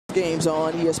Games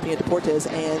on ESPN Deportes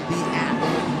and the app.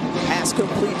 Pass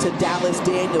complete to Dallas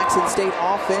Daniel. Jackson State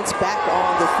offense back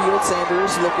on the field.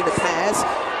 Sanders looking to pass.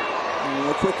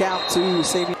 A quick out to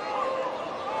Xavier.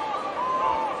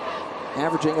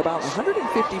 Averaging about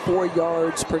 154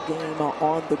 yards per game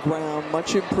on the ground.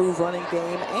 Much improved running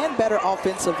game and better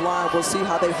offensive line. We'll see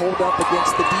how they hold up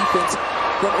against the defense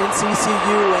from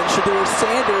NCCU, and Shedeur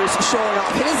Sanders showing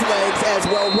off his legs as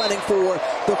well, running for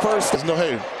the first. No,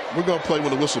 hey, we're going to play when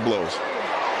the whistle blows.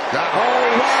 Wide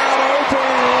open.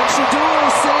 Shedeur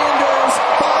Sanders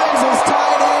finds his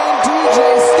tight end, DJ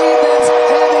Stevens,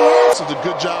 and the end. This is a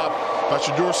good job by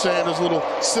Shedeur Sanders, a little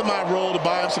semi-roll to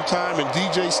buy him some time, and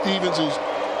DJ Stevens, who's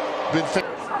been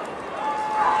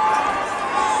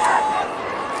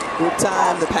good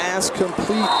time. The pass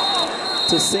complete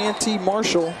to Santee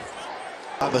Marshall.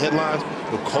 The headlines,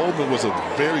 but Coleman was a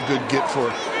very good get for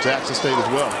Jackson State as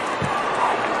well.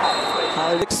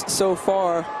 So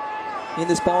far in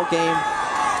this ball game,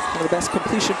 one of the best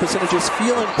completion percentages,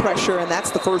 feeling pressure, and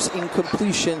that's the first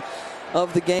incompletion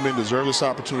of the game. They deserve this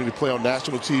opportunity to play on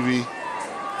national TV.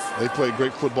 They played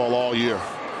great football all year.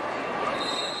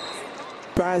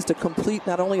 Tries to complete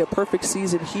not only a perfect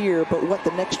season here, but what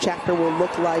the next chapter will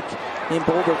look like in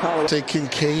Boulder, Colorado. Take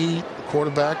Kincaid, the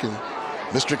quarterback, and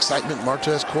Mr. Excitement,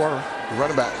 Martez Carter, the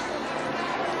running back.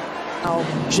 Now,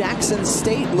 Jackson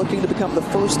State looking to become the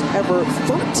first ever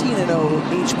 13-0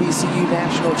 HBCU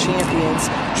national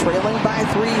champions. Trailing by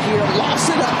 3 here.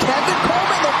 Lost it up. Kevin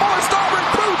Coleman, the four-star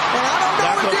recruit. And I don't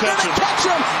know if you're going to catch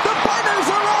him. The Bunners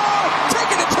are on.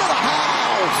 Taking it to the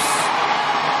house.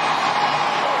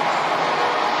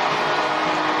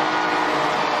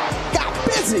 Got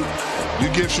busy. You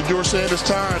give Shedeur Sanders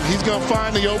time, he's going to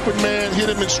find the open man, hit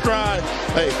him in stride.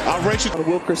 Hey, I'll race you.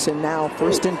 Wilkerson now,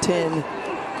 1st and 10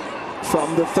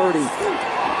 from the 30.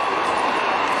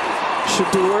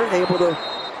 Shedeur able to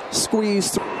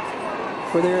squeeze through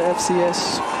for their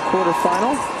FCS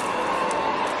quarterfinal.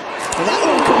 And that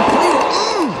one completed.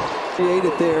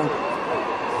 Created there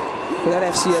for that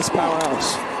FCS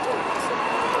powerhouse.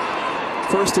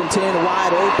 1st and 10,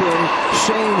 wide open.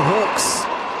 Shane Hooks.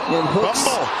 And Hooks.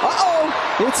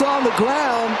 It's on the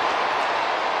ground.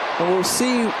 And we'll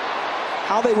see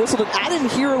how they whistled it. I didn't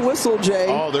hear a whistle, Jay.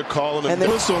 Oh, they're calling a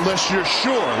whistle unless you're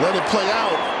sure. Let it play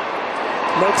out.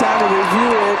 No time to review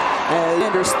it.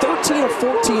 Sanders 13 of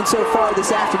 14 so far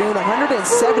this afternoon. 178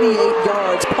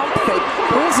 yards. Pump fake.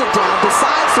 Pulls it down.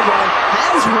 Decides to run.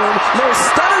 Has room. Little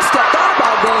stutter step. Thought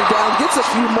about going down. Gets a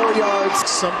few more yards.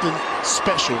 Something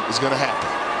special is going to happen.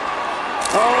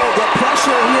 Oh, the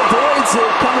pressure. He avoids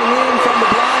it coming in from the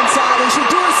blind side. And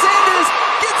Shedeur Sanders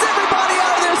gets everybody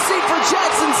out of their seat for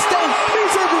Jackson State.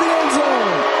 He's into the end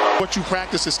zone. What you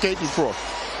practice escaping for.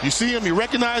 You see him, you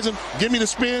recognize him, give me the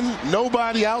spin,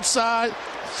 nobody outside,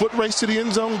 foot race to the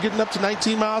end zone, getting up to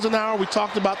 19 miles an hour. We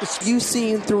talked about the speed. You've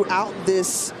seen throughout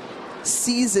this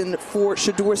season for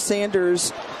Shedeur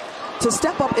Sanders to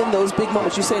step up in those big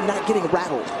moments. You say not getting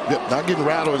rattled. Yep, not getting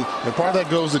rattled, and part of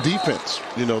that goes to defense.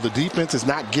 You know, the defense is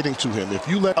not getting to him. If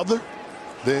you let other,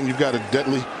 then you've got a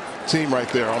deadly team right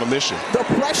there on a mission. The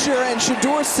pressure, and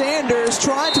Shedeur Sanders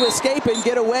trying to escape and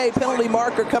get away. Penalty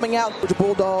marker coming out. The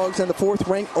Bulldogs and the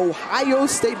 4th-ranked Ohio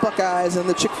State Buckeyes in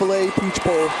the Chick-fil-A Peach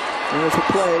Bowl. There's a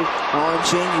play on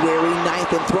January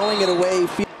 9th and throwing it away.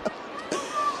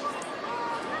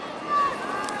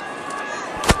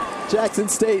 Jackson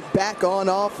State back on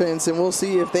offense, and we'll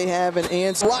see if they have an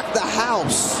answer. Block the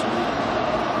house.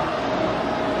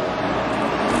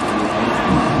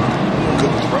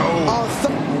 Good throw.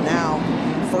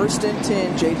 1st and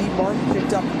 10. J.D. Martin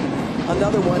picked up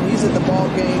another one. He's in the ball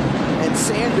game, and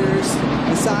Sanders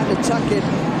decided to tuck it.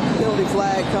 Penalty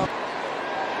flag comes.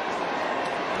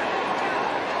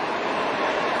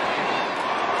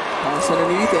 Pass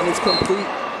underneath, and it's complete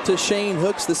to Shane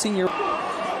Hooks, the senior.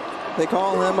 They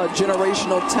call him a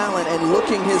generational talent, and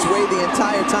looking his way the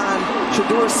entire time.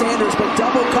 Shedeur Sanders, but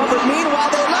double covered. Meanwhile,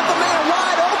 they left the man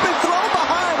wide open. Throw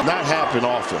behind. Not happen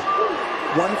often.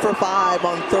 1 for 5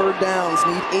 on 3rd downs.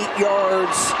 Need 8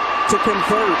 yards to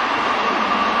convert.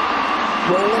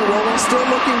 Rolling, still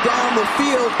looking down the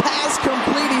field. Pass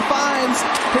complete. He finds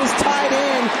his tight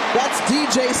end. That's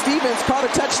DJ Stevens. Caught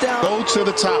a touchdown. Go to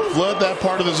the top. Flood that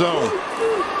part of the zone.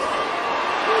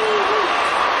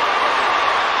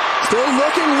 Still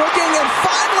looking, and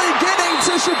finally getting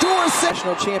to Shedeur.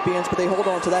 National champions, but they hold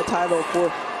on to that title for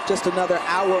just another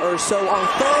hour or so on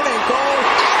 3rd and goal.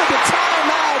 Out of the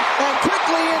timeout and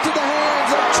quickly into the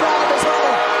hands of Travis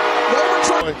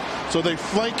Hull. So they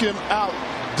flank him out.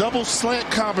 Double slant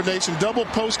combination, double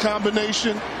post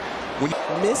combination.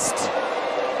 Missed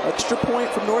extra point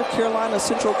from North Carolina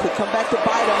Central, could come back to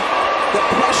bite him. The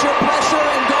pressure,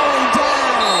 and going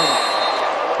down.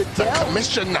 The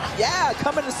commissioner. Yeah,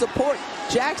 coming to support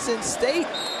Jackson State.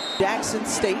 Jackson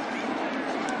State,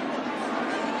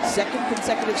 second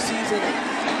consecutive season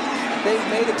they've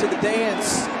made it to the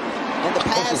dance, and the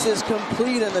pass is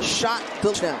complete and the shot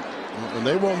touchdown. And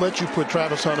they won't let you put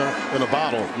Travis Hunter in a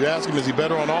bottle. You ask him, is he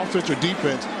better on offense or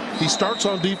defense? He starts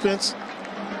on defense.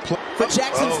 For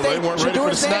Jackson State,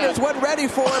 Shedeur Sanders wasn't ready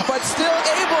for it, but still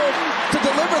able to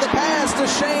deliver the pass to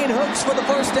Shane Hooks for the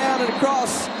first down and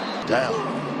across. Down.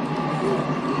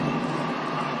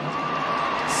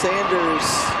 Sanders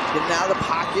getting out of the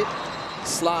pocket,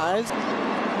 slides.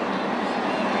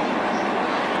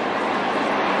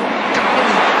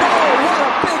 Oh, what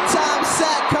a big-time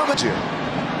sack coming.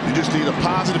 You just need a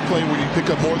positive play where you pick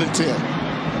up more than 10.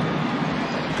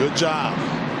 Good job.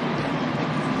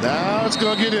 Now it's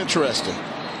going to get interesting.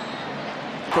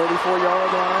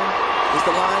 34-yard line is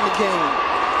the line to gain.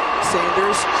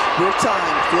 Sanders with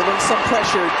time, feeling some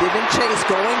pressure, giving chase,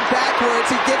 going backwards.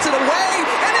 He gets it away,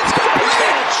 and it's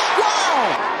complete.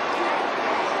 Wow!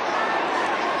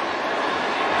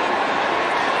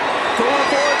 Going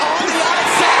for it on the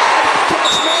outside.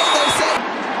 Catch made, they say,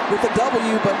 with a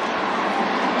W, but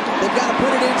they've got to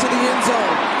put it into the end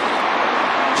zone.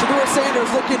 Shedeur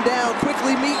Sanders looking down,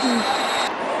 quickly meeting.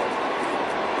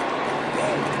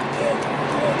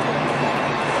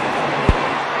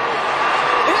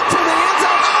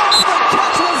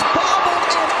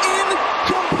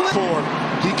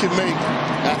 Can make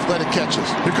athletic catches.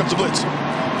 Here comes the blitz.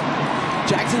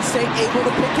 Jackson State able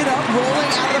to pick it up,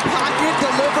 rolling out of the pocket,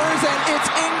 delivers, and it's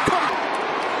incomplete.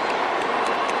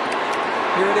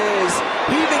 Here it is,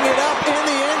 heaving it up in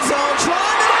the end zone,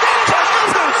 trying to get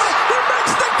Travis. He makes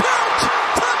the catch.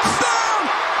 Touchdown,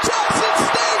 Jackson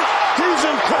State. He's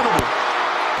incredible.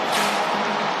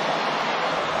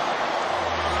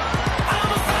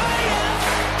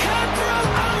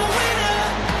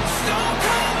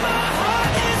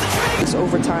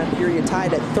 Overtime period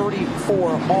tied at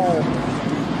 34 all.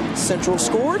 Central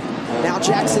scored. Now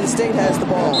Jackson State has the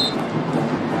ball.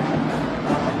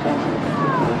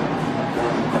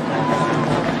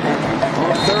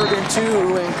 On 3rd and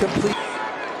 2 and complete.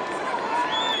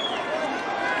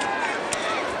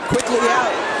 Quickly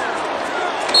out.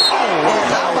 And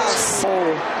how about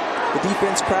the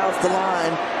defense crowds the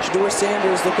line. Shedeur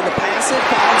Sanders looking to pass it.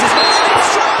 Finds his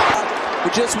man.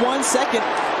 With just 1 second.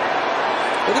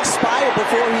 It expired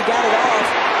before he got it off.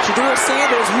 Shedeur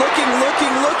Sanders looking, and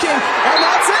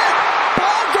that's it!